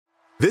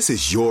This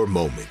is your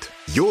moment,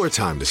 your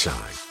time to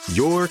shine,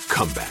 your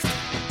comeback.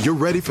 You're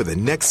ready for the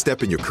next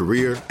step in your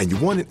career, and you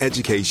want an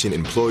education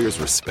employers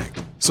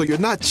respect. So you're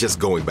not just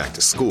going back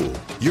to school,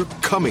 you're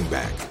coming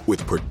back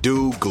with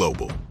Purdue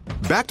Global.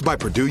 Backed by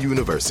Purdue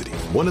University,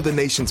 one of the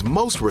nation's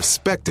most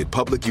respected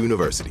public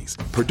universities,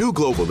 Purdue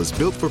Global is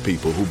built for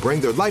people who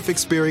bring their life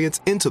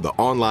experience into the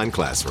online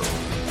classroom.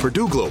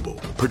 Purdue Global,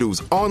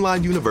 Purdue's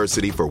online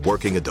university for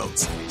working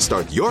adults.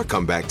 Start your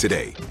comeback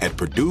today at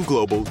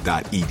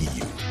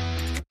purdueglobal.edu.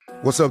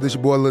 What's up, this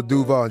your boy Lil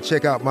Duval, and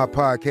check out my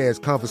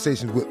podcast,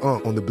 Conversations with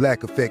Unc, on the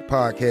Black Effect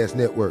Podcast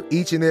Network.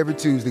 Each and every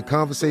Tuesday,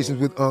 Conversations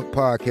with Unc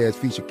podcast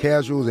feature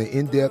casual and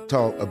in-depth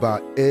talk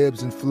about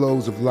ebbs and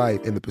flows of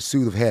life and the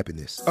pursuit of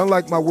happiness.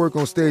 Unlike my work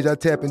on stage, I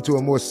tap into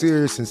a more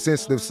serious and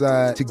sensitive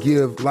side to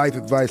give life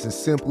advice and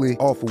simply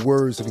offer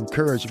words of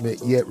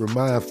encouragement, yet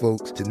remind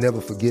folks to never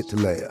forget to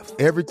laugh.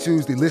 Every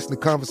Tuesday, listen to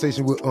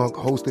Conversation with Unc,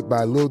 hosted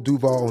by Lil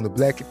Duval on the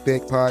Black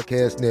Effect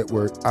Podcast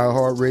Network,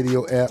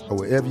 iHeartRadio app, or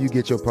wherever you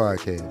get your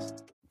podcasts.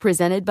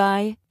 Presented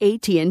by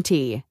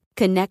AT&T.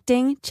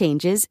 Connecting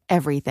changes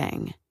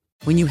everything.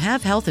 When you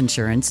have health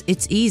insurance,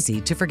 it's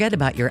easy to forget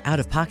about your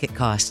out-of-pocket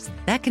costs.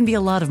 That can be a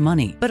lot of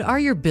money. But are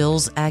your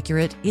bills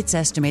accurate? It's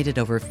estimated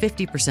over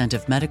 50%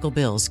 of medical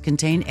bills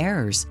contain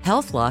errors.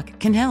 HealthLock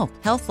can help.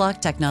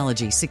 HealthLock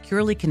technology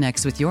securely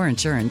connects with your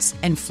insurance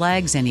and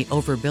flags any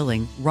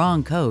overbilling,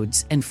 wrong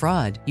codes, and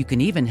fraud. You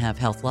can even have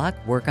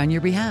HealthLock work on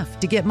your behalf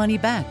to get money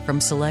back from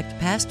select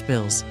past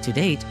bills. To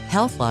date,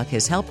 HealthLock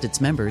has helped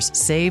its members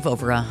save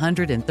over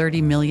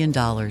 $130 million.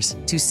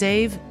 To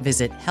save,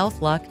 visit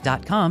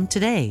healthlock.com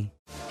today.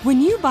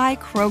 When you buy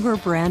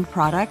Kroger brand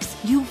products,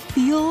 you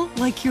feel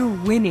like you're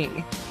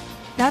winning.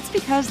 That's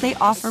because they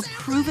offer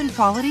proven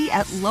quality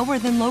at lower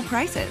than low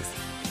prices.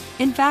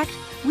 In fact,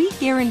 we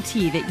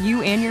guarantee that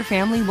you and your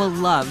family will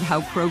love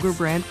how Kroger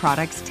brand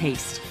products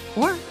taste,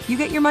 or you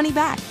get your money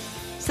back.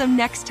 So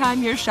next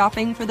time you're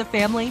shopping for the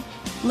family,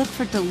 look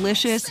for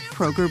delicious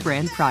Kroger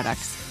brand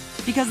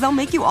products, because they'll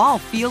make you all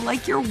feel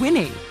like you're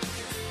winning.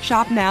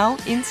 Shop now,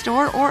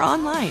 in-store, or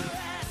online.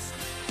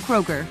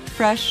 Kroger,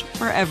 fresh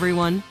for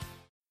everyone.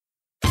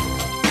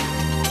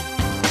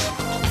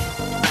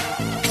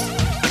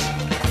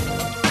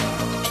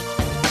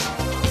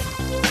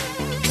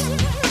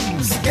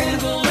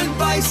 Scandal and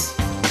vice,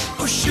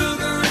 or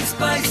sugar and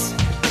spice.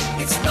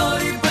 It's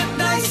naughty but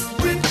nice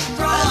with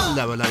Rob.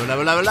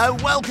 Hello.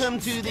 Welcome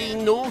to the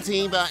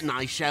Naughty But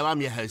Nice Show. I'm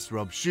your host,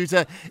 Rob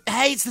Shooter.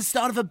 Hey, it's the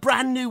start of a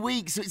brand new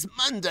week, so it's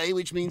Monday,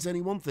 which means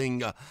only one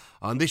thing.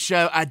 On this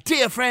show, our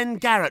dear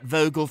friend Garrett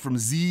Vogel from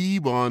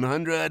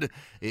Z100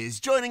 is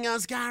joining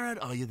us.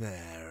 Garrett, are you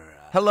there?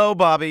 Hello,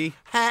 Bobby.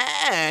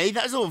 Hey,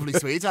 that was awfully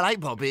sweet. I like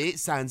Bobby. It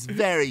sounds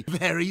very,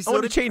 very I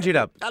want to change it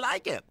up. I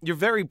like it. You're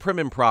very prim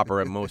and proper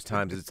at most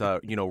times. It's,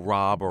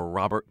 Rob or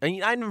Robert.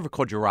 I never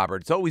called you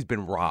Robert. It's always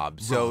been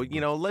Rob. So,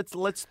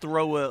 let's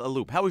throw a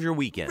loop. How was your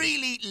weekend?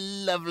 Really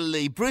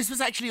lovely. Bruce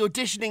was actually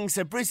auditioning,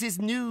 so Bruce's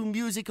new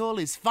musical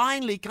is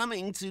finally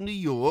coming to New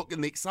York,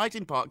 and the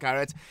exciting part,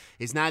 Garrett,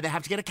 is now they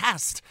have to get a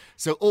cast.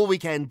 So all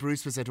weekend,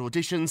 Bruce was at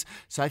auditions,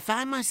 so I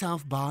found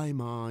myself by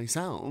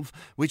myself,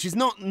 which is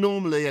not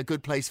normally a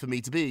good place for me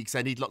to be, because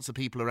I need lots of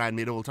people around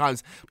me at all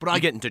times. But I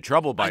get into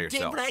trouble by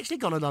yourself. But I actually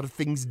got a lot of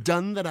things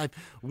done that I've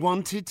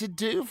wanted to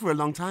do for a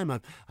long time.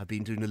 I've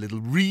been doing a little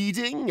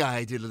reading.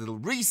 I did a little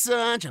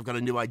research. I've got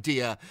a new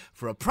idea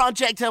for a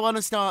project I want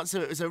to start.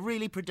 So it was a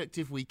really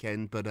productive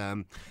weekend. But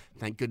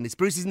thank goodness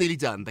Bruce is nearly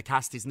done. The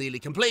cast is nearly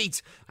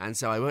complete, and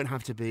so I won't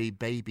have to be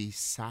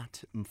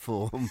babysat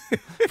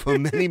for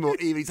many more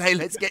evenings. Hey,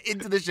 let's get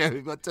into the show.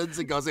 We've got tons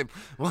of gossip.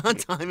 What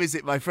time is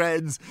it, my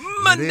friends?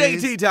 Monday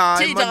tea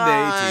time.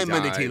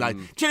 Monday tea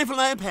time. Jennifer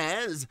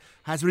Lopez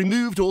has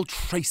removed all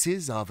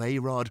traces of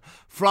A-Rod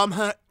from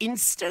her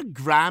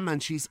Instagram,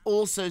 and she's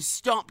also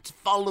stopped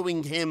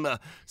following him.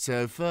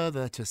 So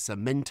further to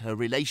cement her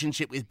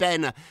relationship with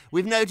Ben,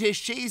 we've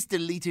noticed she's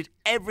deleted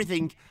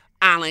everything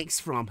Alex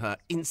from her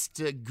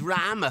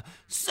Instagram.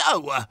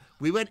 So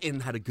we went in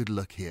and had a good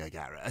look here,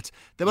 Garrett.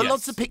 There were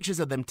lots of pictures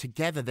of them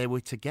together. They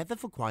were together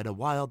for quite a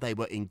while. They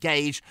were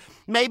engaged.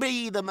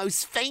 Maybe the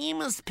most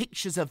famous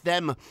pictures of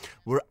them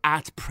were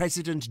at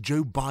President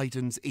Joe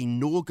Biden's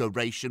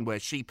inauguration, where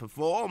she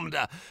performed.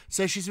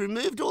 So she's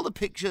removed all the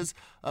pictures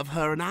of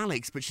her and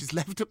Alex, but she's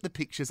left up the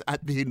pictures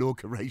at the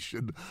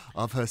inauguration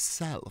of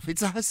herself.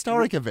 It's a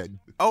historic event.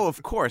 Oh,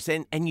 of course.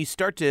 And you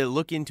start to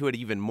look into it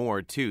even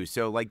more, too.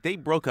 So, they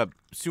broke up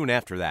soon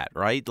after that,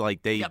 right?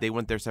 They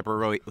went their separate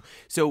road.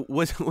 So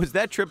was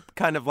that trip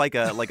kind of like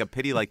a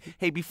pity?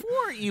 Hey,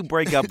 before you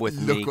break up with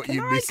me, can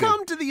I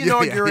come to the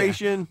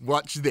inauguration? Yeah.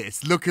 Watch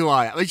this. Look who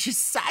I am. I mean, she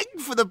sang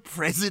for the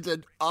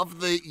president of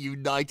the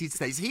United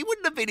States. He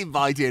wouldn't have been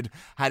invited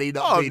had he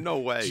not been no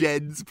way.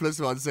 Jen's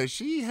 +1. So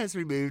she has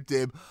removed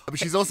him. But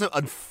she's also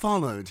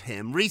unfollowed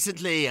him.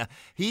 Recently,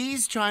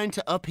 he's trying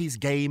to up his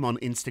game on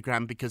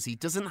Instagram because he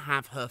doesn't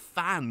have her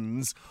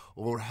fans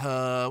or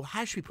her,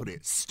 how should we put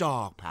it,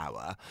 star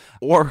power.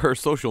 Or her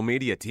social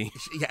media team.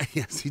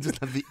 Yes, he doesn't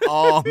have the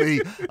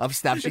army of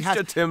staff. It's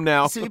just him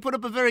now. So he put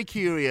up a very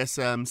curious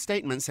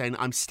statement saying,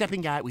 I'm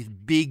stepping out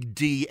with big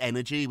D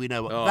energy. We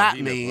know what that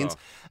means.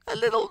 A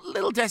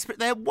little desperate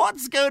there.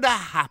 What's going to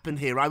happen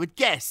here? I would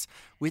guess,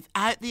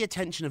 without the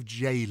attention of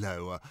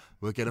J-Lo,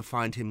 we're going to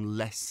find him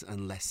less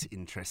and less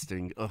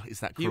interesting. Oh, is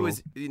that cruel?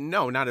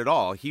 No, not at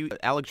all.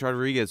 Alex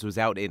Rodriguez was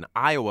out in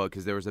Iowa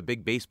because there was a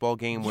big baseball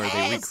game where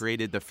they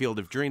recreated the Field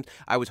of Dreams.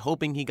 I was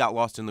hoping he got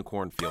lost in the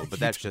cornfield, but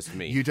that's just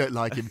me. You don't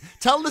like him.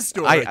 Tell the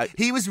story.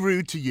 He was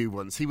rude to you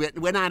once. He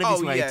went out of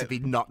his way to be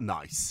not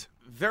nice.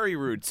 Very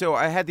rude. So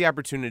I had the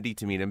opportunity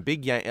to meet him.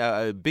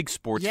 Big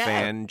sports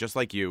fan, just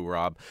like you,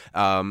 Rob.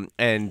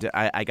 And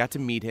I got to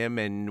meet him,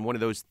 and one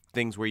of those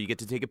things where you get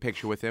to take a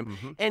picture with him.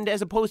 Mm-hmm. And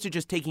as opposed to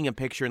just taking a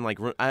picture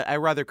and I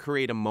rather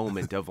create a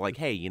moment of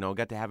hey,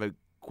 got to have a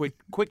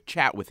quick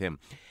chat with him.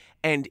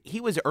 And he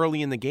was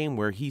early in the game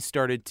where he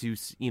started to,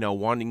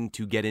 wanting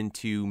to get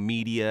into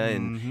media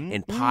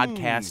and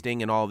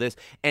podcasting and all this.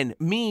 And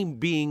me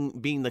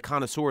being the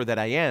connoisseur that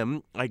I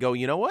am, I go,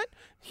 you know what?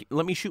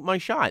 Let me shoot my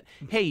shot.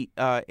 Hey,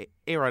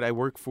 A-Rod, I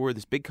work for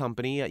this big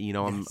company.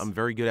 I'm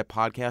very good at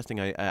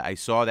podcasting. I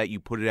saw that you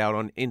put it out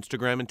on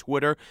Instagram and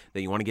Twitter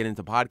that you want to get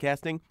into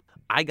podcasting.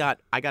 I got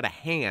a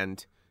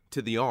hand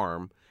to the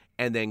arm.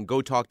 And then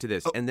go talk to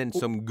this. And then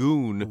some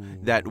goon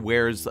that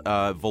wears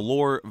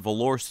velour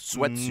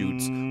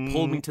sweatsuits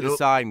pulled me to the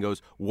side and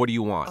goes, what do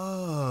you want?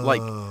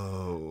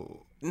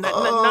 Not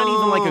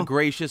even like a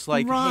gracious,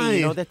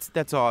 hey,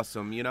 that's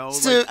awesome,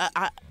 So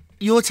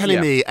you're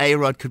telling me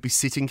A-Rod could be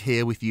sitting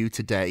here with you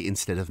today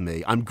instead of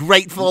me. I'm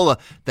grateful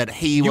that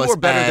he was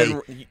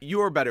better. You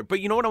were better.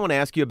 But you know what I want to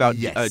ask you about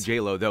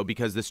J-Lo, though,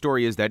 because the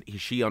story is that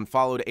she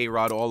unfollowed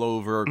A-Rod all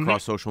over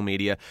across social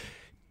media.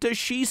 Does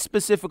she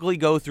specifically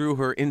go through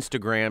her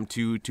Instagram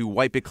to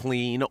wipe it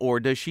clean, or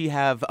does she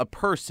have a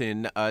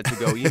person to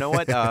go, you know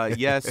what,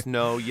 yes,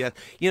 no, yes?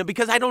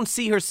 Because I don't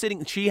see her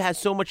sitting. She has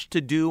so much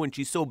to do, and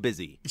she's so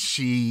busy.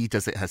 She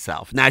does it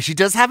herself. Now, she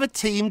does have a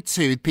team,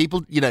 too.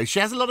 People, she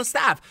has a lot of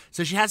staff,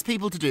 so she has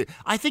people to do it.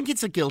 I think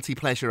it's a guilty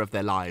pleasure of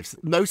their lives.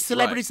 Most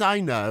celebrities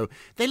I know,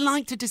 they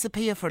like to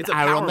disappear for an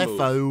hour on their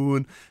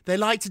phone. They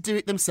like to do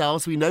it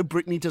themselves. We know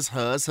Britney does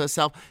hers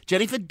herself.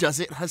 Jennifer does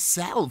it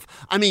herself.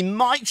 I mean,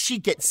 might she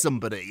get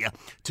somebody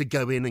to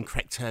go in and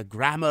correct her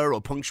grammar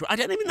or punctuation? I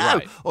don't even know.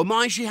 Right. Or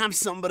might she have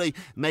somebody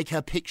make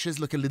her pictures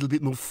look a little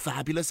bit more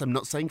fabulous? I'm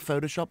not saying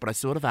Photoshop, but I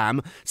sort of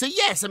am. So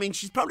yes, I mean,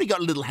 she's probably got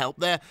a little help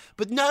there.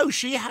 But no,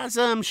 she has.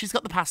 She's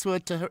got the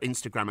password to her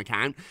Instagram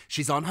account.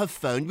 She's on her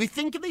phone. We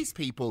think of these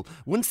people,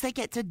 once they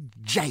get to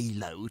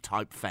J-Lo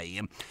type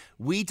fame,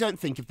 we don't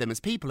think of them as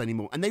people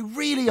anymore. And they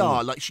really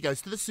are. Like, she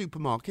goes to the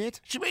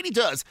supermarket. She really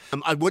does.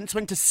 I once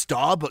went to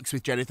Starbucks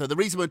with Jennifer. The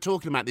reason we're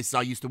talking about this is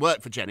I used to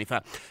work for Jennifer.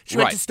 She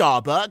went to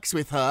Starbucks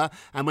with her,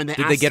 and when they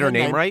Did they get her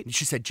name right?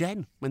 She said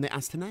Jen when they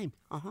asked her name.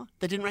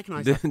 They didn't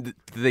recognize her. Did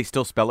they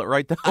still spell it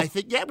right, though? I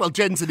think, well,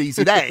 Jen's an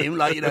easy name.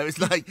 It's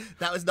like,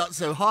 that was not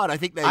so hard.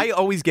 I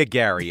always get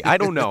Gary. I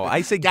don't know.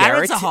 I say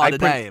Garrett's Garrett. a harder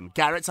name.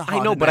 Garrett's a harder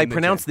name. I know, but I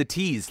pronounce the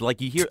T's.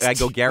 Like you hear, I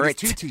go Garrett,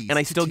 two T's, and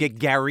I still get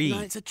Gary. No,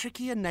 it's a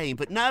trickier name.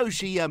 But no,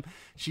 she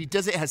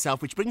does it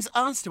herself, which brings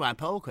us to our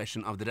poll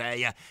question of the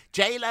day.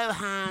 J-Lo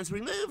has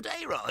removed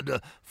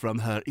A-Rod from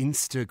her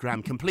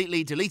Instagram,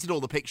 completely deleted all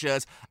the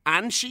pictures,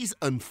 and she's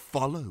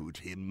unfollowed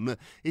him.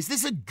 Is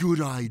this a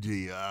good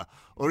idea?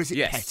 Or is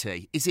it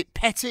petty? Is it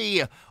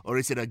petty or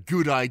is it a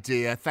good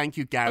idea? Thank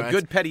you, Garrett. A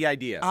good petty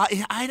idea.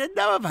 I don't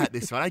know about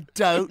this one. I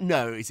don't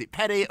know. Is it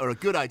petty or a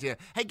good idea?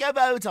 Hey, go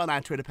vote on our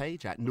Twitter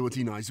page at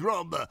Naughty Nice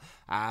Rob.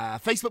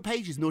 Facebook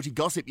page is Naughty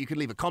Gossip. You can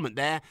leave a comment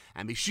there.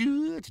 And be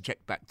sure to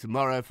check back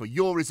tomorrow for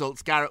your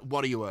results. Garrett,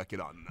 what are you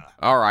working on?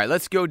 All right,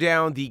 let's go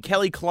down the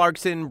Kelly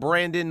Clarkson,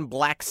 Brandon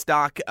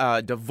Blackstock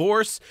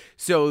divorce.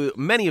 So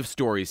many of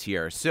stories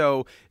here.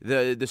 So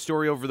the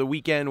story over the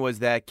weekend was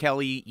that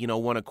Kelly,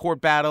 won a court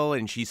battle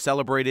and she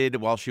celebrated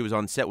while she was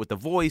on set with The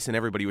Voice, and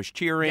everybody was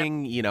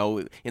cheering,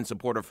 in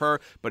support of her.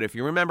 But if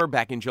you remember,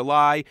 back in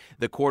July,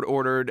 the court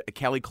ordered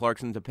Kelly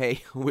Clarkson to pay,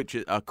 which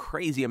is a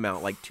crazy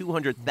amount, like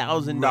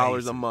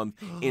 $200,000 a month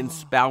in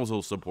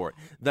spousal support.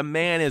 The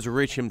man is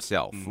rich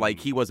himself.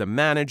 Like, he was a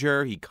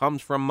manager. He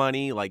comes from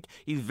money. Like,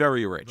 he's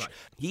very rich. Right.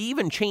 He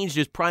even changed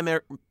his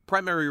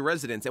primary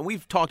residence, and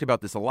we've talked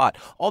about this a lot.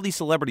 All these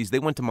celebrities, they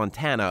went to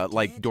Montana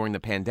during the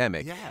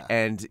pandemic,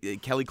 and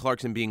Kelly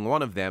Clarkson being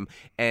one of them,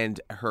 and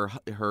her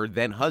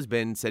then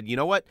husband said, you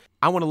know what,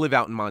 I want to live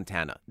out in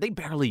Montana. They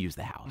barely use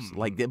the house,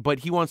 but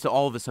he wants to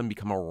all of a sudden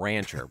become a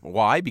rancher.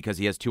 Why? Because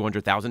he has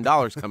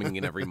 $200,000 coming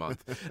in every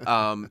month.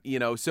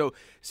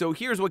 So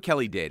here's what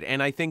Kelly did,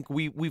 and I think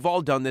we've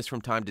all done this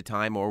from time to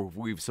time, or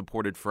we've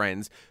supported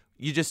friends.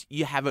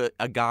 you have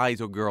a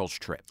guys or girls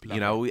trip, Love you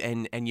know,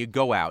 and you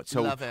go out.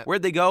 So Love it.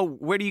 where'd they go?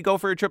 Where do you go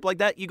for a trip like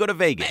that? You go to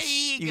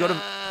Vegas. You go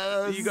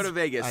to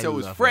Vegas. So it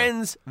was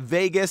friends,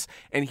 Vegas,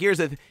 and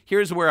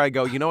here's where I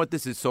go. You know what?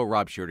 This is so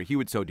Rob Shooter. He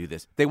would so do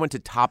this. They went to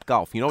Top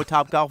Golf. You know what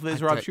Top Golf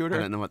is, Rob Shooter? I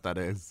don't know what that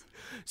is.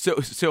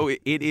 So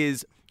it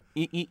is.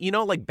 You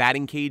know, like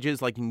batting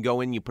cages, like you can go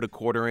in, you put a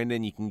quarter in,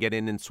 and you can get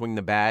in and swing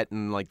the bat,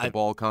 and like the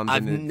ball comes,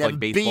 I've and it's never like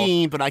baseball.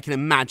 been, but I can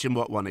imagine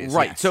what one is.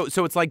 Right. Yes.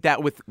 So it's like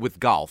that with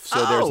golf.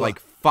 So there's like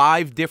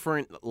 5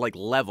 different like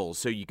levels.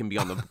 So you can be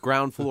on the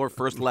ground floor,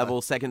 first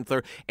level, second,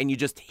 third, and you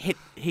just hit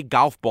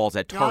golf balls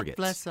at targets.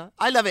 God bless her.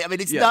 I love it. I mean,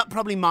 it's not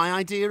probably my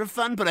idea of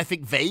fun, but I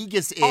think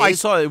Vegas is. Oh, I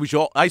saw it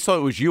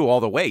was you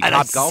all the way.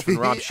 Top Golf and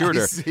Rob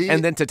Shooter,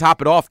 and then to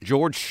top it off,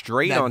 George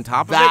Strait Now on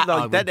top of that it. I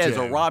Like, would that is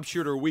do. a Rob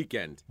Shooter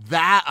weekend.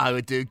 That I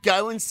would do.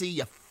 Go and see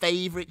your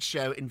favorite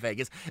show in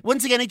Vegas.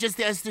 Once again, it just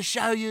has to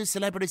show you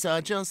celebrities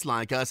are just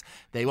like us.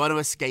 They want to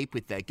escape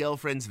with their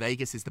girlfriends.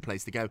 Vegas is the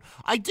place to go.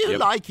 I do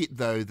like it,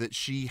 though, that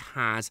she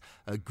has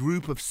a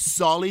group of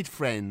solid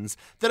friends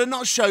that are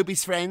not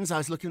showbiz friends. I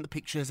was looking at the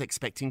pictures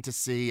expecting to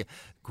see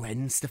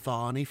Gwen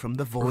Stefani from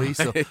The Voice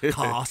or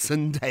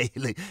Carson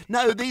Daly.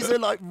 No, these are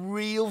like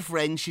real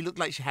friends. She looked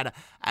like she had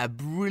a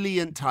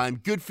brilliant time.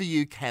 Good for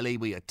you, Kelly.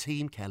 We are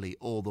Team Kelly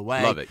all the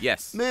way. Love it,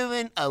 yes.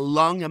 Moving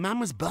along, a man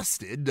was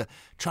busted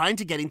trying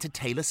to get into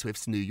Taylor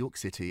Swift's New York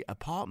City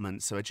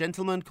apartment. So a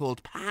gentleman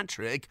called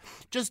Patrick,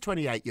 just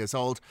 28 years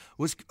old,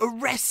 was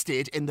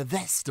arrested in the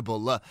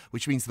vestibule,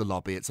 which means the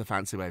lobby. It's a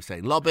fancy way of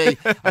saying lobby,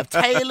 of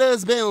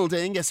Taylor's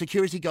building. A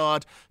security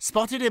guard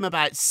spotted him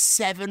about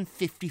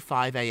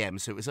 7:55 a.m.,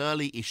 so it was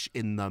early-ish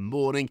in the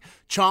morning,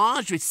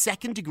 charged with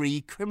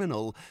second-degree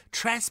criminal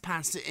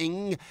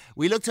trespassing.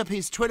 We looked up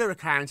his Twitter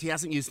account. He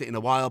hasn't used it in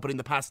a while, but in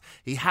the past,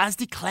 he has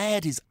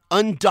declared his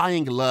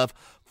undying love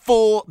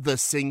for the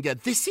singer.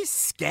 This is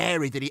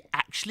scary that he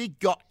actually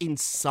got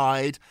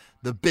inside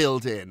the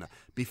building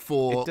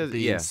before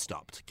being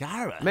stopped.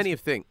 Garrett. Many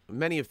of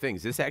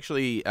things. This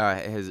actually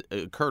has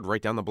occurred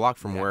right down the block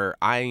from where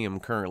I am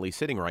currently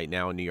sitting right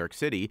now in New York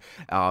City.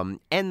 And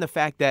the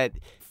fact that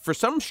for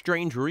some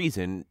strange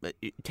reason,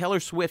 Taylor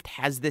Swift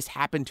has this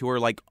happen to her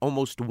like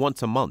almost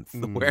once a month,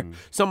 where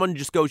someone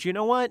just goes, you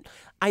know what?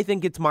 I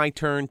think it's my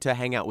turn to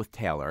hang out with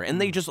Taylor. And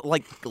they just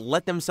like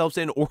let themselves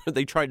in, or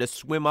they try to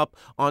swim up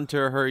onto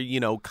her,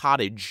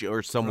 cottage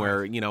or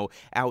somewhere,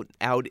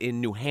 out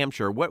in New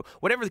Hampshire.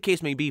 Whatever the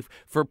case may be,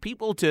 for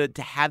people to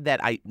have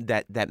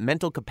that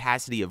mental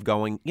capacity of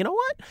going, you know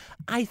what?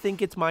 I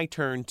think it's my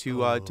turn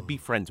to be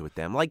friends with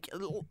them. Like,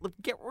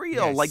 get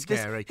real. Yeah, like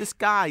scary. this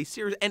guy,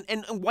 serious,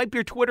 and wipe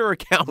your Twitter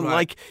account. Right.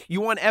 Like, you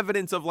want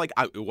evidence of like,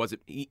 it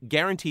wasn't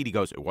guaranteed. He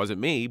goes, it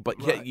wasn't me, but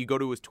yeah, you go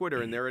to his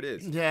Twitter and there it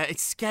is. Yeah,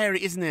 it's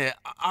scary, isn't it?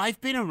 I've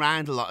been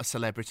around a lot of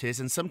celebrities,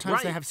 and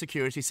sometimes they Right. have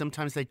security,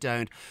 sometimes they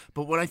don't.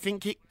 But when I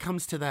think it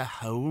comes to their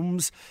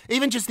homes,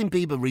 even Justin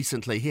Bieber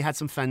recently, he had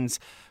some fans,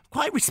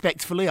 quite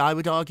respectfully, I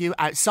would argue,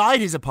 outside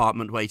his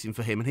apartment waiting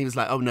for him. And he was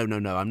like, oh, no,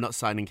 I'm not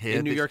signing here.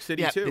 In New York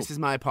City, too. This is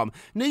my apartment.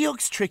 New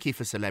York's tricky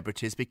for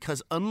celebrities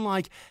because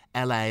unlike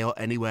LA or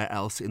anywhere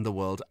else in the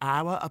world,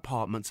 our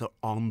apartments are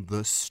on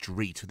the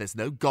street. There's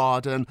no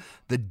garden.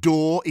 The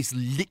door is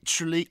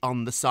literally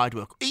on the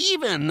sidewalk.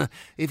 Even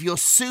if you're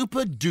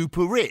super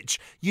duper rich,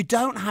 you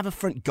don't have a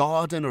front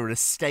garden or an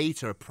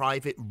estate or a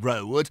private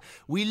road.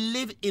 We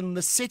live in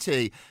the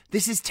city.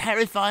 This is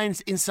terrifying.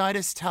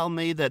 Insiders tell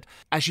me that,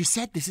 as you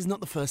said, this is not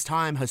the first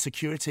time her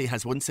security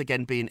has once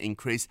again been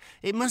increased.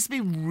 It must be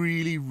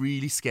really,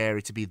 really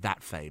scary to be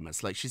that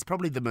famous. Like, she's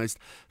probably the most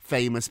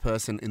famous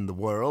person in the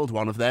world,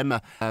 one of them.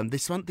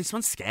 This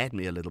one scared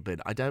me a little bit.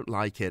 I don't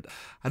like it.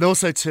 And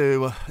also,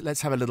 too,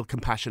 let's have a little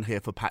compassion here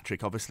for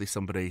Patrick, obviously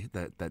somebody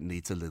that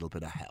needs a little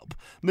bit of help.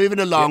 Moving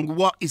along,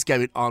 what is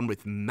going on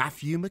with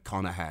Matthew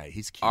McConaughey?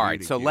 He's cute. All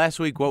right, so last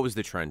week, what was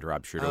the trend,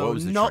 Rob Shooter? Oh, What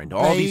was the not trend?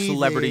 All these bathing.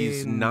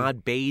 celebrities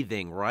not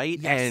bathing, right?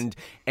 Yes.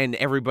 And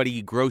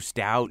everybody grossed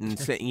out, and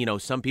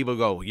some people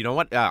go, you know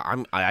what?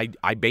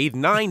 I bathe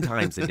 9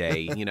 times a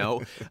day.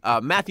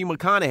 Matthew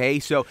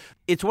McConaughey. So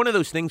it's one of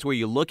those things where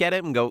you look at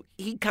it and go,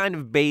 he kind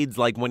of bathes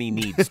like when he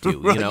needs to.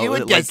 Right, You know, you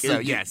would like, guess so.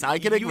 Yes, I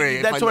can agree.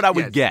 If That's what I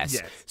would yes,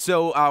 guess. yes.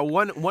 So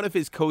one of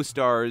his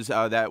co-stars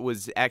that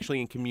was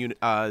actually in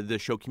the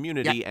show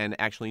Community and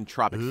actually in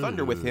Tropic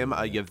Thunder with him,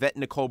 Yvette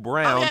Nicole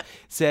Brown,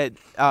 said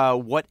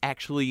what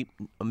actually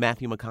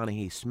Matthew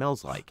McConaughey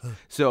smells like.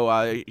 So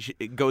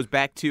it goes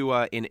back to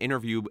an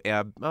interview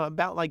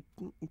about like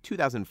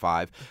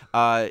 2005.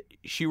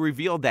 She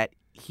revealed that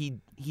he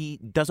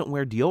doesnst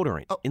wear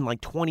deodorant in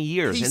like 20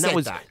 years. He and said that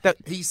was that.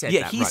 He said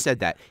that, he right. said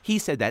that. He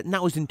said that, and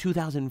that was in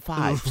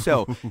 2005.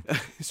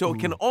 So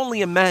can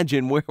only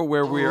imagine where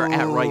we're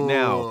at right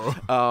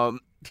now.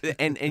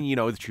 And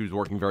she was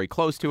working very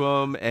close to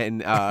him,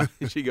 and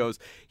she goes,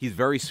 he's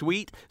very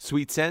sweet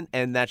scent,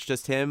 and that's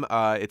just him.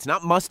 It's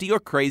not musty or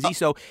crazy,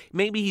 so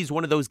maybe he's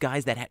one of those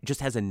guys that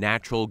just has a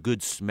natural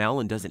good smell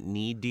and doesn't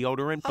need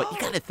deodorant. But you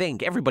got to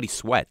think, everybody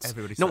sweats.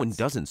 No one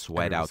doesn't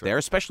sweat out there,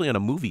 especially on a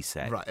movie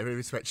set. Right,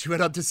 everybody sweats. She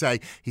went on to say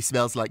he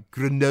smells like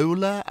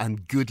granola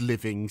and good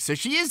living. So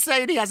she is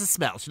saying he has a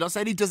smell. She's not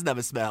saying he doesn't have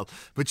a smell,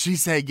 but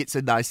she's saying it's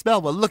a nice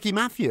smell. Well, lucky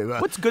Matthew.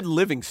 What's good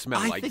living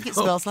smell like? I think it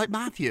smells like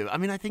Matthew.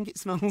 I think it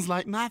smells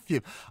like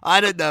Matthew.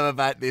 I don't know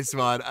about this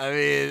one.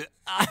 Is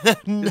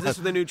this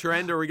the new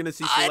trend, or are we going to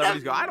see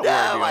celebrities go, I don't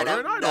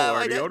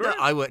wear deodorant?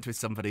 I worked with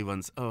somebody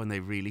once, and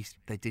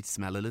they did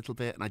smell a little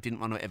bit, and I didn't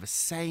want to ever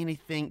say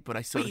anything, but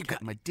I sort of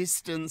kept my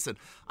distance, and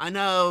I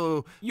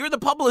know... You're the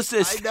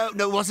publicist. I know.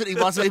 No, it wasn't.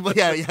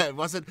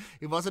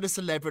 It wasn't a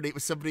celebrity. It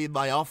was somebody in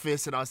my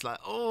office, and I was like,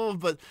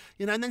 but,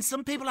 and then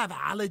some people have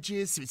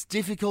allergies, so it's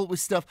difficult with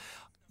stuff.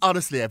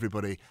 Honestly,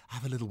 everybody,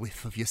 have a little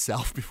whiff of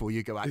yourself before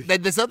you go out.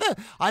 Then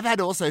I've had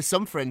also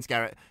some friends,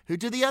 Garrett, who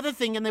do the other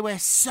thing and they wear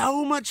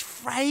so much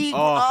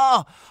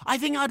fragrance. I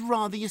think I'd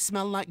rather you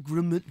smell like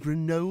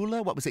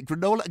granola. What was it?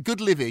 Granola,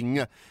 good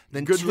living,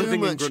 than good too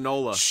living much and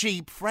granola.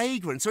 Cheap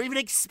fragrance or even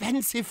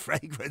expensive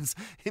fragrance.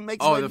 It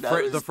makes my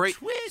nose twitch.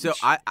 So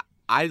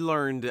I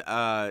learned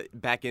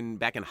back in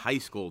high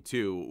school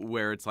too,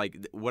 where it's like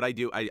what I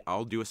do.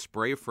 I'll do a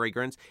spray of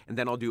fragrance and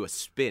then I'll do a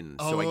spin.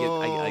 So I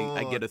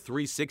get a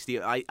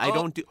 360. I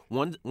don't do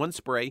one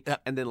spray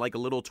and then like a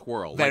little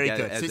twirl. Very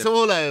good. So it's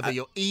all over.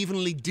 You're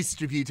evenly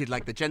distributed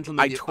like the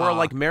gentleman. I twirl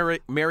like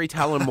Mary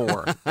Tyler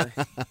Moore,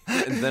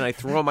 and then I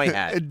throw my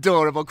hat.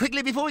 Adorable.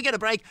 Quickly before we get a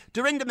break,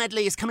 Dorinda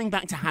Medley is coming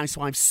back to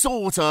Housewives.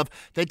 Sort of.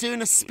 They're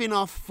doing a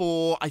spin-off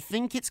for I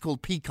think it's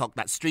called Peacock,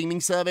 that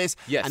streaming service.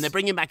 Yes. And they're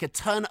bringing back a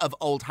ton of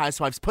old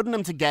housewives, putting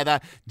them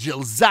together.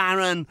 Jill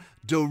Zarin,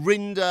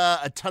 Dorinda,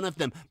 a ton of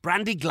them.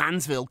 Brandy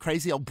Glansville,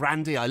 crazy old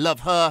Brandy, I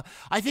love her.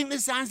 I think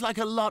this sounds like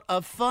a lot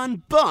of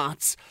fun,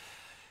 but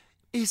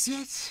is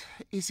it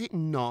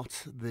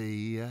not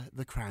the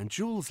crown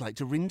jewels? Like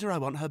Dorinda, I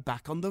want her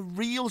back on the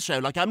real show.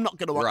 Like I'm not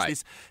going to watch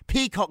this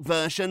Peacock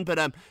version, but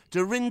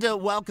Dorinda,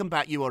 welcome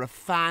back. You are a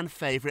fan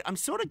favourite. I'm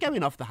sort of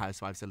going off the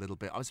Housewives a little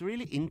bit. I was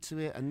really into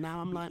it, and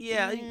now I'm like,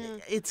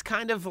 it's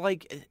kind of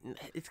like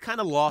it's kind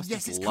of lost.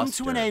 Yes, it's come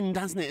to an end,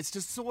 hasn't it? It's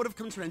just sort of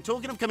come to an end.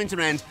 Talking of coming to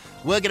an end,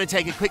 we're going to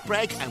take a quick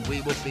break, and we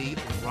will be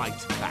right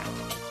back.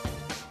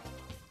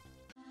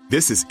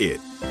 This is it.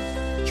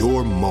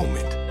 Your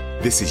moment.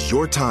 This is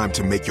your time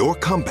to make your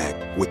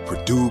comeback with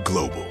Purdue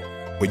Global.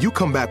 When you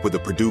come back with a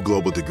Purdue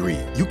Global degree,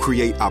 you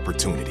create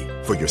opportunity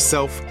for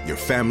yourself, your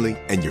family,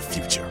 and your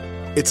future.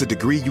 It's a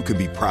degree you can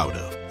be proud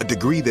of, a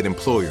degree that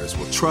employers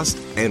will trust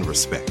and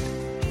respect.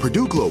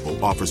 Purdue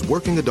Global offers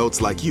working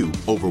adults like you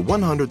over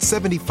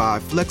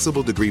 175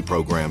 flexible degree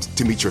programs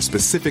to meet your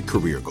specific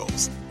career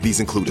goals.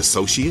 These include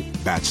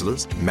associate,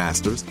 bachelor's,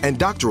 master's, and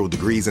doctoral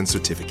degrees and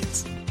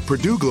certificates.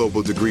 Purdue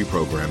Global degree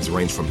programs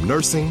range from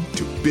nursing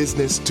to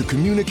business to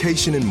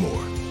communication and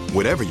more.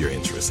 Whatever your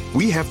interest,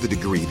 we have the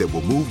degree that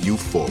will move you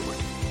forward.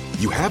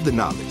 You have the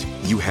knowledge,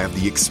 you have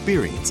the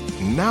experience.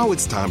 Now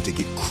it's time to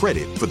get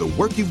credit for the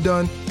work you've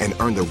done and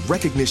earn the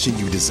recognition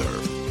you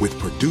deserve with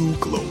Purdue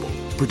Global,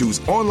 Purdue's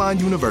online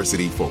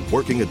university for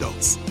working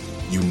adults.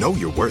 You know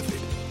you're worth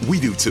it. We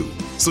do too.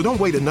 So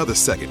don't wait another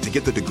second to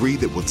get the degree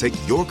that will take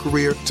your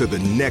career to the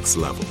next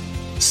level.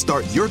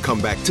 Start your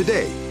comeback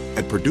today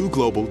at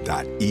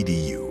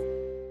purdueglobal.edu.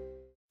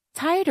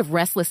 Tired of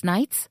restless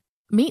nights?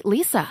 Meet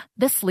Leesa,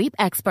 the sleep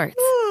experts.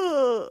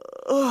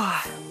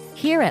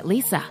 Here at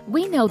Leesa,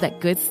 we know that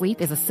good sleep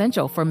is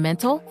essential for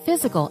mental,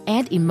 physical,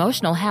 and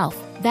emotional health.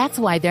 That's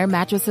why their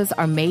mattresses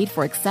are made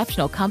for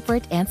exceptional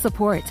comfort and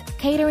support,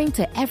 catering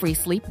to every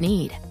sleep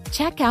need.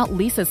 Check out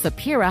Leesa's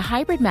Sapira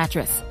Hybrid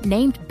Mattress,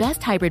 named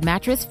Best Hybrid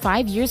Mattress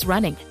 5 years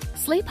running.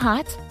 Sleep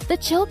hot? The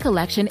Chill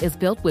Collection is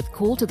built with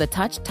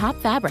cool-to-the-touch top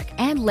fabric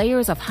and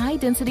layers of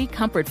high-density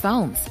comfort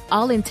foams,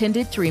 all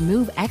intended to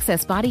remove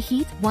excess body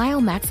heat while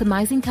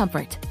maximizing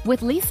comfort. With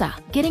Leesa,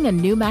 getting a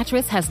new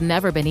mattress has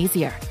never been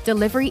easier.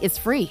 Delivery is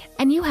free,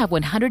 and you have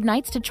 100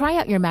 nights to try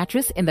out your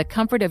mattress in the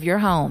comfort of your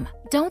home.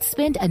 Don't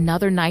spend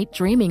another night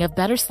dreaming of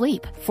better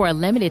sleep. For a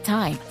limited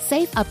time,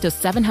 save up to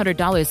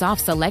 $700 off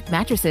select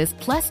mattresses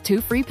plus 2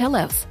 free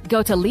pillows.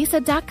 Go to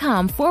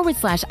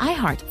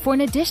leesa.com/iHeart for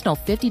an additional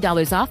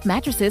 $50 off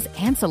mattresses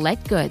and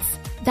select goods.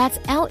 That's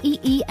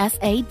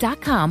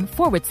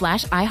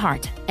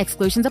LEESA.com/iHeart.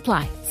 Exclusions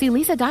apply. See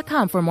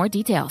leesa.com for more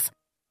details.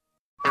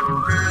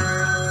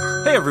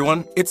 Hey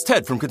everyone, it's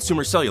Ted from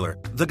Consumer Cellular,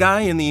 the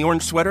guy in the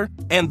orange sweater,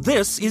 and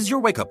this is your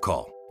wake-up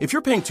call. If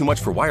you're paying too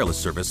much for wireless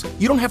service,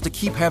 you don't have to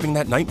keep having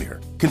that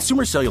nightmare.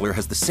 Consumer Cellular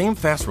has the same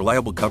fast,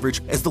 reliable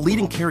coverage as the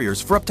leading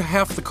carriers for up to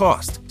half the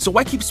cost. So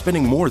why keep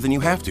spending more than you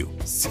have to?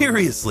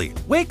 Seriously,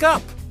 wake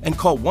up and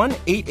call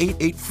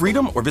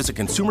 1-888-FREEDOM or visit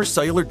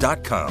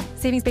consumercellular.com.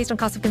 Savings based on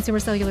cost of Consumer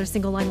Cellular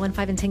single line 1,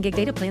 5, and 10 gig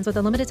data plans with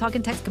unlimited talk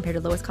and text compared to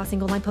lowest cost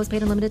single line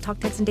postpaid unlimited talk,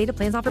 text, and data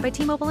plans offered by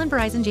T-Mobile and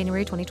Verizon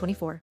January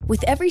 2024.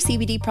 With every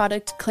CBD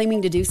product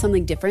claiming to do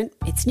something different,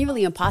 it's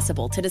nearly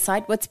impossible to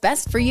decide what's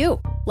best for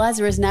you.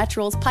 Lazarus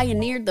Naturals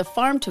pioneered the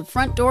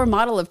farm-to-front-door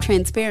model of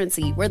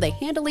transparency, where they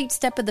handle each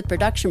step of the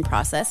production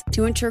process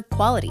to ensure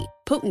quality,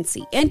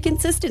 potency, and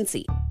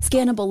consistency.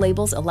 Scannable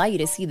labels allow you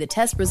to see the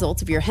test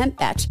results of your hemp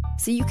batch,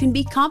 so you can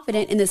be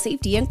confident in the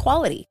safety and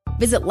quality.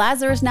 Visit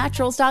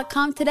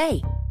LazarusNaturals.com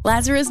today.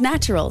 Lazarus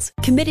Naturals,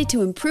 committed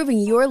to improving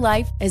your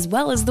life as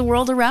well as the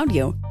world around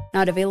you.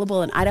 Not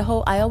available in Idaho,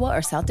 Iowa,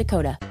 or South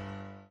Dakota.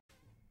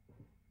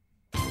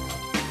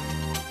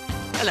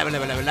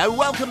 Hello.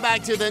 Welcome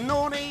back to the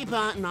Naughty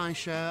But Nice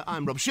Show.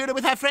 I'm Rob Shooter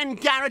with our friend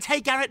Garrett.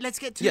 Hey, Garrett, let's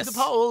get to the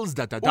polls.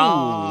 Ooh,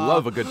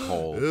 love a good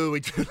poll. Oh,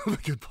 we do love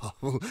a good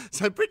poll.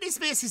 So Britney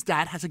Spears'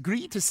 dad has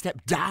agreed to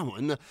step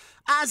down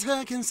as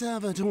her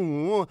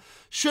conservator.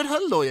 Should her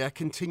lawyer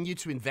continue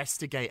to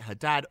investigate her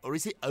dad, or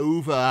is it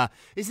over?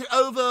 Is it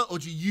over, or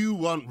do you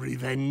want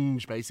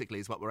revenge, basically,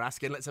 is what we're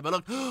asking. Let's have a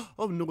look.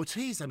 Oh,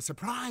 naughties, I'm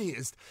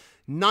surprised.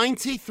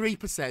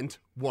 93%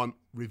 want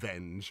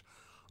revenge.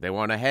 They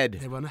want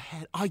ahead.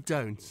 I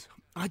don't.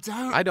 I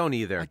don't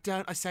either.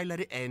 I say let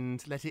it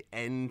end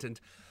and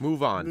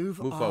move on. Move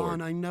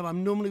forward. I know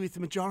I'm normally with the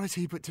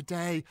majority, but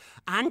today,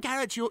 and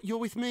Garrett, you're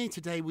with me.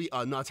 Today we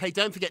are not. Hey,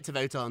 don't forget to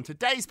vote on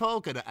today's poll.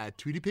 Go to our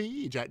Twitter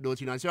page at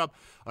Naughty Nice Rob,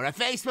 or our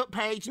Facebook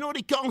page,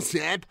 Naughty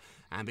Gossip,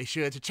 and be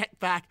sure to check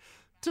back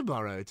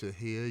tomorrow to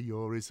hear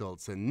your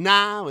results. And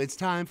now it's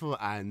time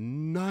for our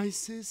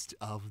nicest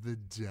of the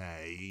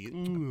day.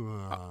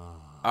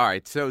 All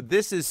right, so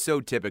this is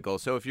so typical.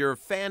 So if you're a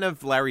fan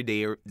of Larry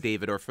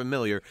David or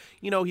familiar,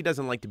 you know he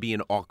doesn't like to be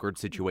in awkward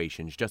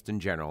situations, just in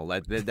general.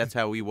 That's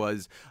how he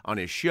was on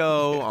his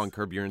show, on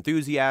Curb Your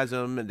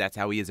Enthusiasm. That's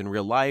how he is in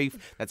real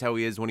life. That's how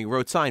he is when he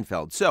wrote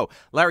Seinfeld. So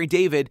Larry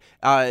David,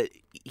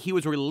 he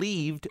was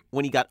relieved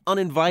when he got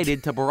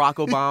uninvited to Barack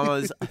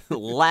Obama's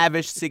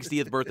lavish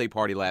 60th birthday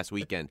party last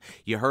weekend.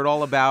 You heard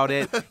all about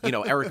it. You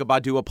know, Erykah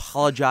Badu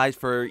apologized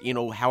for,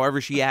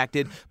 however she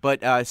acted.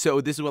 But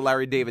so this is what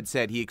Larry David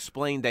said. He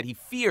explained that he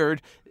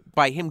feared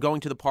by him going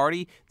to the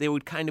party, they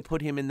would kind of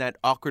put him in that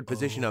awkward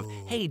position of,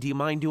 hey, do you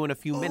mind doing a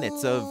few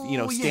minutes of,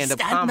 stand-up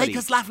comedy? Make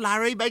us laugh,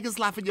 Larry. Make us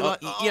laugh. And you're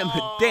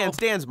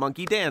dance,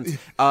 monkey, dance.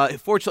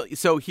 Fortunately,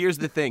 so here's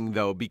the thing,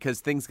 though,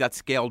 because things got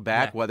scaled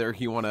back, whether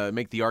you want to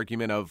make the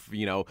argument of,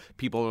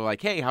 people are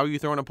like, hey, how are you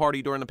throwing a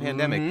party during the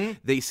pandemic? Mm-hmm.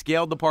 They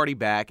scaled the party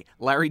back.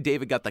 Larry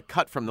David got the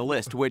cut from the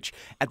list, which,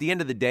 at the end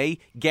of the day,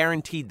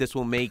 guaranteed this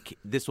will make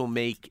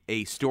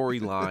a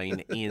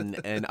storyline in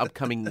an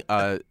upcoming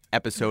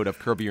episode of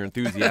Curb Your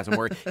Enthusiasm,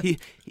 where he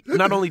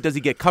not only does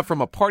he get cut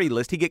from a party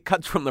list, he get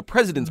cut from the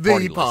president's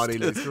party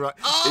list. Right?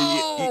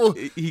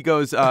 He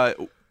goes,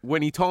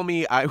 when he told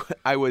me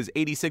I was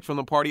 86 from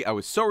the party, I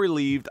was so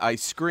relieved. I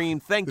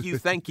screamed, thank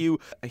you.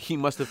 He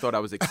must have thought I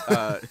was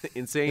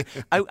insane.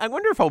 I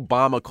wonder if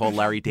Obama called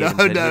Larry David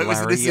and said, it was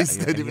Larry, an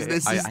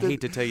assistant. I hate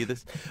to tell you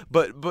this,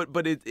 but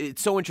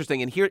it's so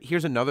interesting. And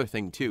here's another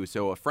thing, too.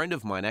 So a friend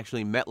of mine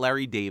actually met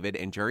Larry David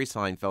and Jerry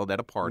Seinfeld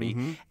at a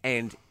party,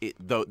 and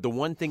the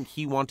one thing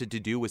he wanted to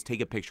do was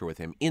take a picture with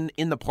him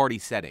in the party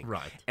setting.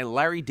 Right. And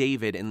Larry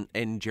David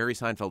and Jerry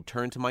Seinfeld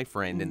turned to my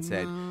friend and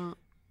said,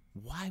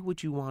 why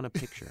would you want a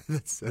picture?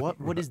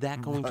 What is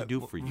that going to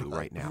do for you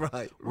right now?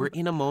 We're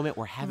in a moment.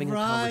 We're having a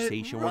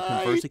conversation. We're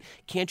conversing.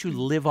 Can't you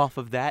live off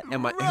of that?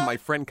 And my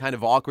friend kind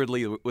of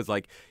awkwardly was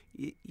like,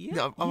 I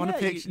want a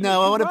picture.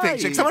 No, I want a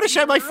picture. Because I want to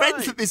show my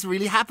friends that this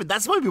really happened.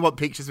 That's why we want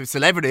pictures with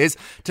celebrities,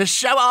 to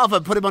show off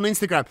and put them on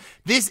Instagram.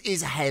 This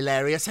is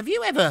hilarious. Have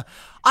you ever...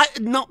 I've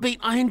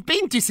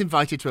been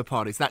disinvited to a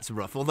party, so that's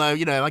rough. Although,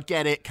 I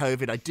get it,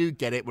 COVID, I do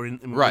get it. We're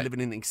living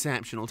in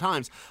exceptional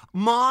times.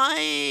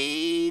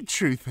 My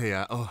truth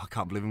here, I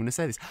can't believe I'm going to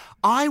say this.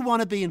 I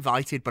want to be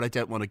invited, but I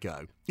don't want to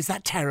go. Is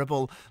that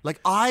terrible?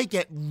 Like, I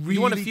get really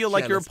You want to feel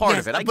jealous. like you're a part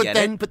of it. I get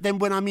it. But then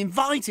when I'm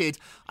invited,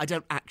 I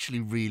don't actually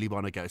really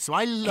want to go. So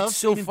I love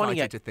being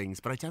invited to things,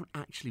 but I don't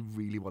actually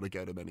really want to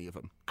go to many of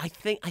them. I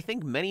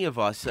think many of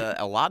us,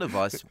 a lot of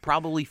us,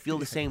 probably feel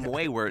the same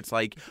way, where it's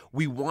like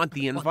we want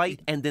the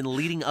invite, and then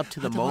leading up to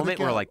the moment,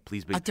 we're like,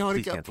 please cancel. I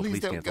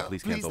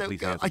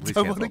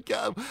don't want to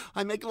go.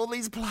 I make all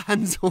these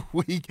plans all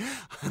week,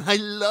 and I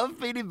love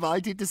being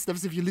invited to stuff.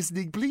 So if you're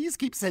listening, please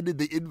keep sending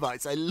the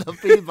invites. I love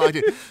being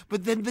invited.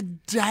 But then the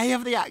day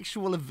of the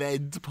actual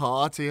event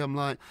party, I'm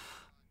like,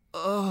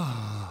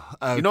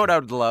 okay. You know what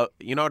I'd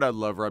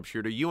love, Rob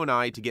Shooter? You and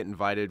I to get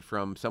invited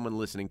from someone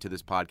listening to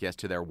this podcast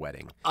to their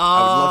wedding.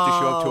 I would love to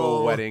show up to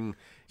a wedding.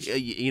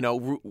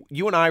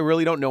 You and I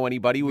really don't know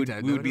anybody. We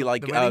would be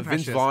like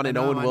Vince Vaughn and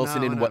Owen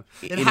Wilson in Wedding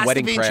Crashers. It has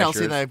to be in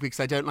Chelsea, though,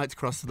 because I don't like to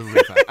cross the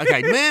river.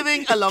 Okay,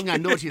 moving along our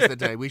naughtiest of the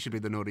day. We should be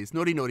the naughtiest.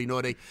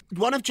 Naughty.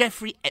 One of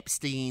Jeffrey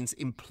Epstein's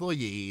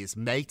employees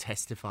may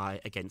testify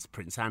against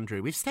Prince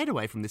Andrew. We've stayed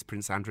away from this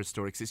Prince Andrew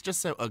story because it's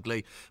just so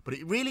ugly, but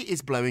it really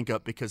is blowing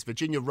up because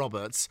Virginia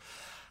Roberts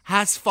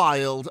has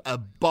filed a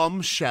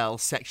bombshell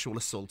sexual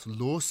assault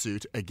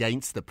lawsuit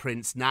against the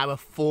prince, now a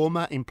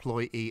former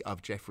employee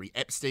of Jeffrey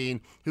Epstein,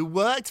 who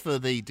worked for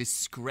the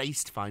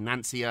disgraced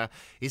financier.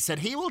 He said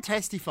he will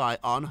testify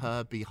on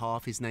her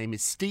behalf. His name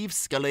is Steve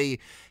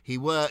Scully. He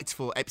worked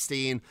for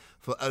Epstein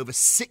for over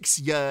 6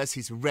 years.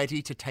 He's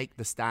ready to take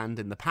the stand.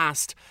 In the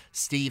past,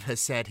 Steve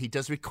has said he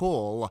does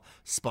recall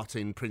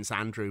spotting Prince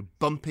Andrew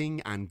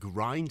bumping and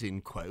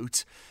grinding,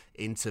 quote,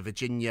 into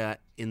Virginia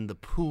in the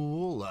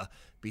pool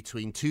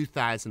between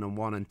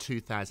 2001 and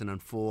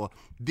 2004.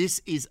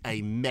 This is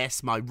a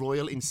mess. My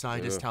royal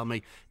insiders tell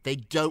me they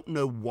don't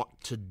know what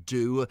to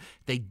do.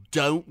 They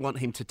don't want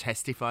him to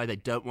testify. They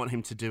don't want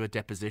him to do a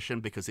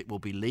deposition because it will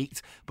be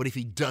leaked. But if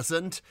he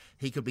doesn't,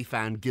 he could be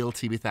found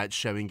guilty without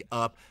showing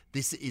up.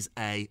 This is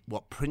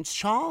what Prince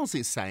Charles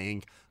is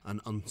saying,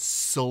 an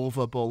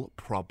unsolvable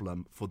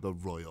problem for the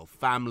royal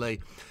family.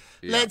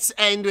 Yeah. Let's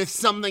end with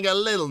something a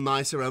little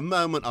nicer, a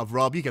moment of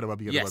Rob. You get a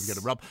Rob, you get a Rob, you get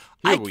a Rob.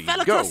 I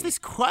fell across this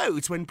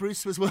quote when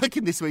Bruce was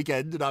working this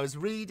weekend, and I was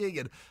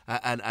reading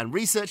and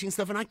researching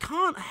stuff, and I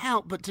can't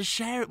help but to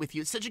share it with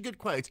you. It's such a good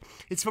quote.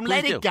 It's from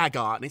Lady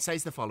Gaga, and it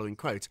says the following,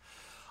 quote,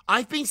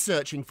 "I've been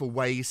searching for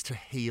ways to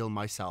heal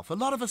myself. A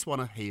lot of us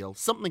want to heal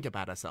something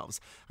about ourselves."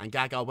 And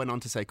Gaga went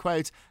on to say,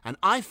 quote, "And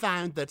I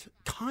found that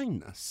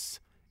kindness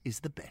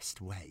is the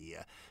best way.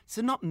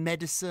 So not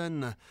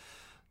medicine,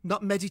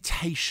 not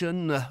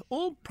meditation,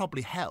 all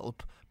probably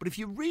help, but if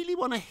you really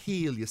want to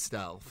heal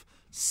yourself,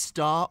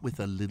 start with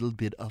a little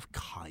bit of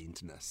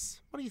kindness."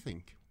 What do you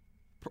think?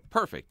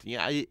 Perfect.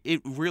 Yeah,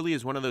 it really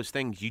is one of those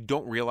things. You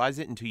don't realize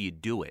it until you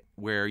do it,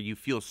 where you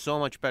feel so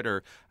much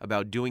better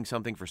about doing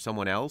something for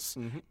someone else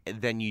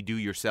than you do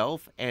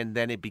yourself, and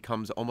then it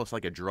becomes almost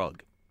like a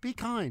drug. Be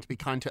kind. Be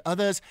kind to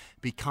others.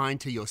 Be kind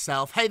to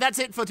yourself. Hey, that's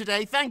it for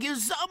today. Thank you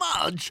so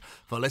much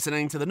for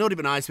listening to the Naughty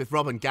But Nice with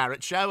Rob and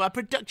Garrett show, a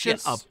production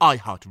of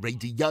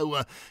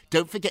iHeartRadio.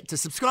 Don't forget to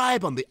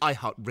subscribe on the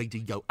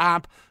iHeartRadio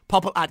app,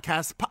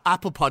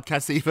 Apple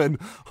Podcasts even,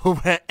 or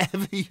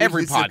wherever you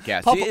Every listen.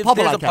 podcast. If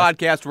there's a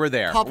podcast, we're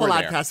there. Apple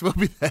Podcasts will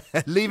be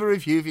there. Leave a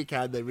review if you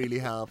can. They really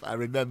help. And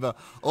remember,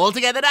 all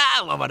together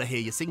now, I want to hear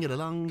you sing it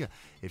along.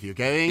 If you're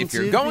going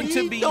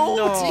to be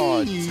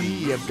naughty,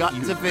 you've got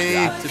to be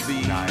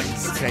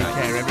nice. Take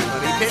care,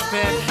 everybody. Pip,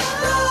 pip.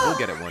 We'll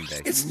get it one day.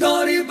 It's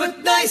Naughty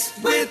But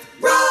Nice with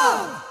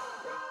Rob.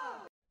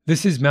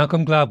 This is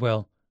Malcolm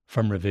Gladwell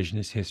from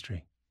Revisionist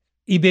History.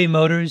 eBay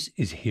Motors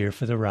is here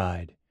for the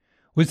ride.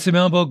 With some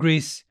elbow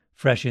grease,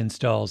 fresh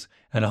installs,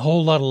 and a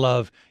whole lot of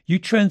love, you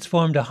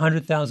transformed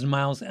 100,000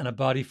 miles and a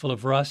body full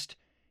of rust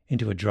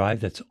into a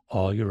drive that's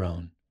all your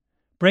own.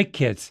 Brake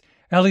kits,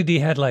 LED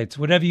headlights,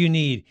 whatever you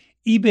need,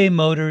 eBay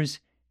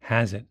Motors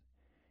has it.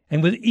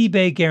 And with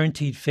eBay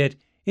Guaranteed Fit,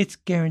 it's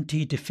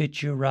guaranteed to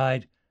fit your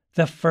ride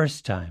the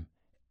first time,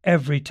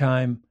 every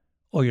time,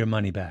 or your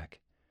money back.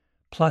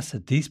 Plus,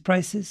 at these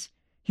prices,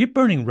 you're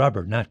burning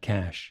rubber, not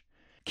cash.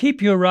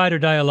 Keep your ride or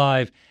die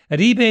alive at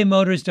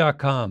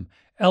ebaymotors.com.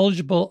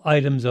 Eligible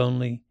items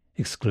only.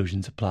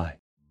 Exclusions apply.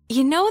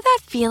 You know that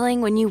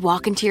feeling when you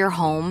walk into your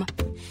home,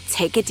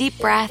 take a deep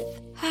breath,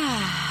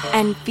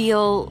 and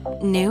feel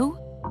new?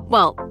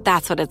 Well,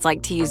 that's what it's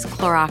like to use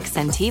Clorox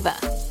Scentiva.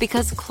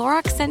 Because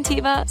Clorox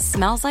Scentiva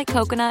smells like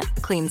coconut,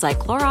 cleans like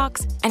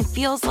Clorox, and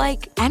feels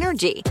like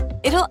energy.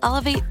 It'll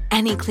elevate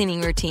any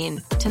cleaning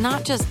routine to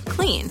not just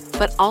clean,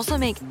 but also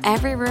make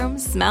every room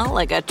smell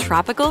like a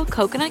tropical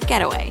coconut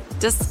getaway.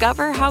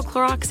 Discover how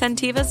Clorox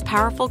Scentiva's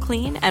powerful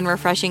clean and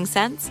refreshing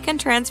scents can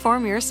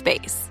transform your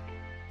space.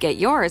 Get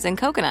yours in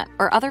coconut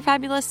or other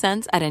fabulous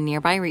scents at a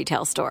nearby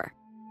retail store.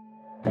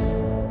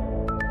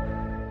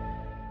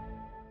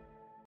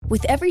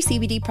 With every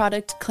CBD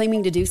product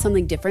claiming to do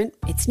something different,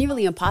 it's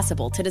nearly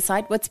impossible to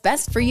decide what's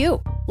best for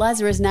you.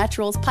 Lazarus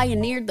Naturals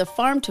pioneered the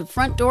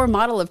farm-to-front-door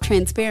model of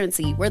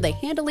transparency, where they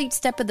handle each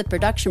step of the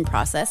production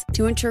process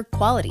to ensure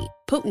quality,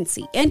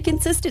 potency, and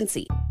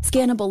consistency.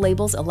 Scannable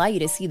labels allow you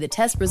to see the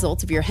test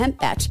results of your hemp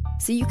batch,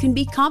 so you can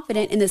be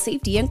confident in the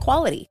safety and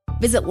quality.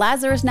 Visit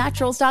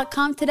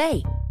LazarusNaturals.com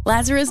today.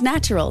 Lazarus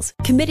Naturals,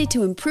 committed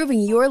to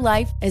improving your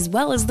life as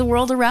well as the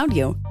world around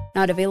you.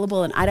 Not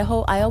available in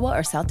Idaho, Iowa,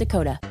 or South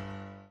Dakota.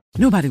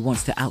 Nobody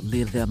wants to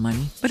outlive their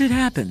money, but it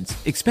happens,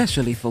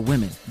 especially for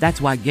women. That's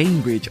why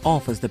Gainbridge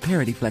offers the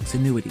Parity Flex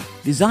annuity,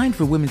 designed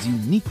for women's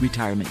unique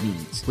retirement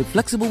needs, with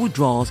flexible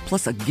withdrawals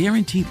plus a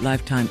guaranteed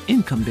lifetime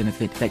income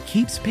benefit that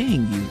keeps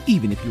paying you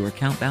even if your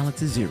account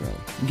balance is zero.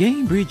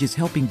 Gainbridge is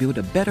helping build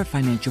a better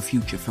financial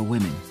future for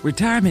women.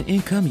 Retirement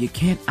income you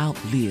can't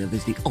outlive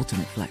is the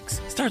ultimate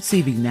flex. Start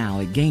saving now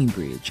at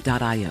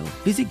Gainbridge.io.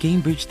 Visit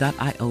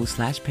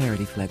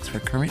Gainbridge.io/ParityFlex for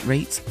current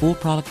rates, full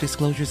product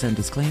disclosures and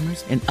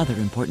disclaimers, and other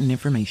important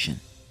information.